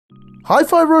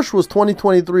Hi-Fi Rush was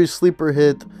 2023's sleeper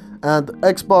hit and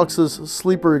Xbox's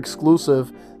sleeper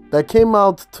exclusive that came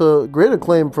out to great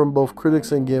acclaim from both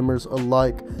critics and gamers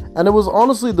alike, and it was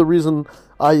honestly the reason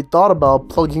I thought about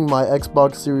plugging my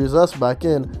Xbox Series S back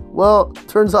in. Well,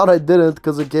 turns out I didn't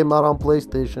because it came out on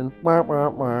PlayStation.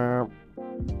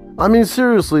 I mean,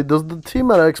 seriously, does the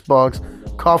team at Xbox,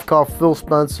 cough cough Phil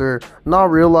Spencer, not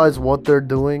realize what they're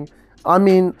doing? I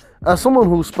mean, as someone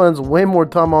who spends way more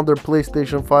time on their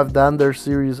PlayStation 5 than their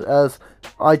Series S,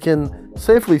 I can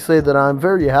safely say that I'm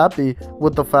very happy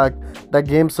with the fact that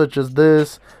games such as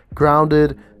this,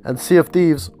 Grounded, and Sea of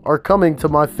Thieves are coming to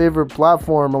my favorite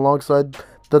platform alongside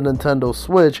the Nintendo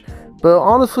Switch. But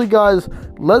honestly, guys,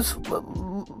 let's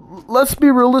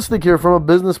be realistic here from a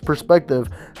business perspective.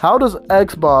 How does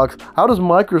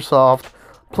Microsoft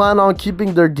plan on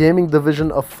keeping their gaming division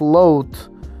afloat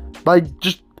by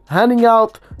just handing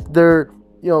out their,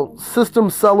 system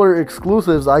seller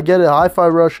exclusives? I get it, Hi-Fi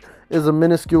Rush is a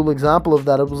minuscule example of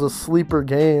that. It was a sleeper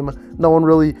game. No one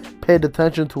really paid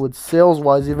attention to it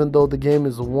sales-wise, even though the game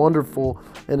is wonderful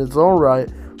in its own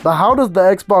right. But how does the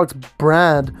Xbox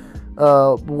brand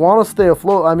want to stay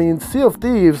afloat? I mean, Sea of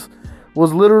Thieves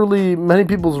was literally many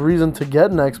people's reason to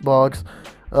get an Xbox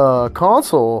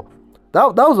console.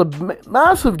 That was a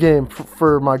massive game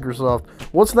for Microsoft.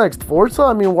 What's next? Forza?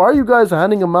 I mean, why are you guys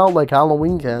handing them out like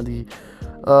Halloween candy?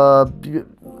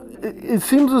 It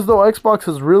seems as though Xbox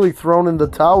has really thrown in the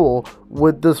towel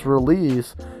with this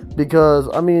release, because,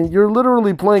 I mean, you're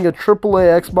literally playing a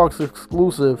AAA Xbox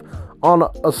exclusive on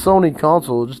a Sony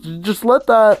console. Just let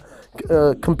that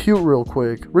compute real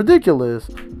quick. Ridiculous.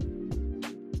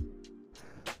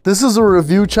 This is a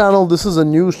review channel. This is a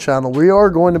news channel. We are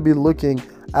going to be looking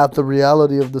at the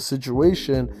reality of the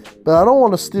situation, but I don't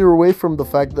want to steer away from the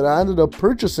fact that I ended up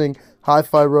purchasing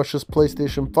Hi-Fi Rush's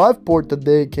PlayStation 5 port the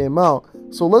day it came out.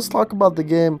 So let's talk about the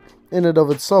game in and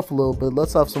of itself a little bit.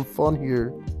 Let's have some fun here.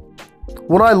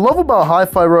 What I love about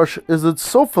Hi-Fi Rush is it's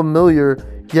so familiar,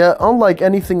 yet unlike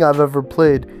anything I've ever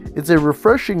played. It's a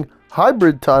refreshing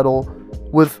hybrid title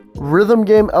with rhythm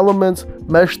game elements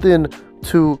meshed in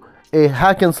to a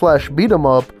hack and slash beat 'em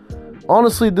up.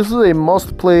 Honestly, this is a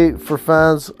must play for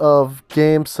fans of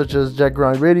games such as Jet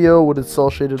Grind Radio with its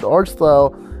cel-shaded art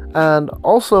style, and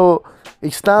also a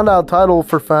standout title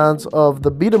for fans of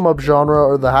the beat 'em up genre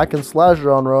or the hack and slash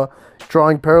genre,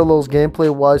 drawing parallels gameplay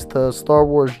wise to Star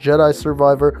Wars Jedi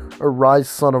Survivor or Rise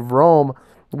Son of Rome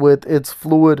with its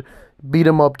fluid beat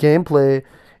 'em up gameplay.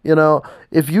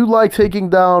 If you like taking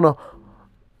down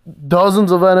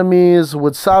dozens of enemies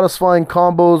with satisfying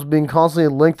combos being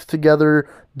constantly linked together,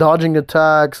 dodging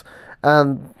attacks,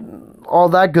 and all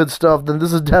that good stuff, then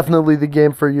this is definitely the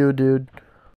game for you, dude.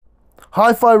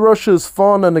 Hi-Fi Rush's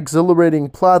fun and exhilarating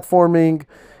platforming,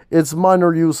 its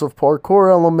minor use of parkour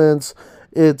elements,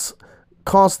 its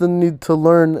constant need to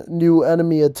learn new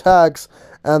enemy attacks,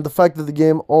 and the fact that the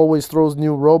game always throws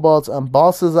new robots and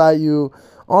bosses at you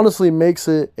honestly makes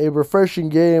it a refreshing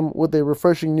game with a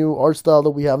refreshing new art style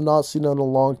that we have not seen in a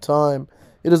long time.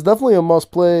 It is definitely a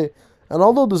must play, and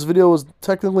although this video is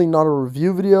technically not a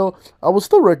review video, I would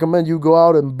still recommend you go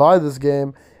out and buy this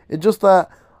game. It's just that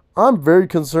I'm very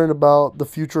concerned about the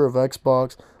future of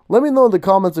Xbox. Let me know in the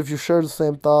comments if you share the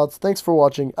same thoughts. Thanks for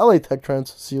watching LA Tech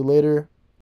Trends. See you later.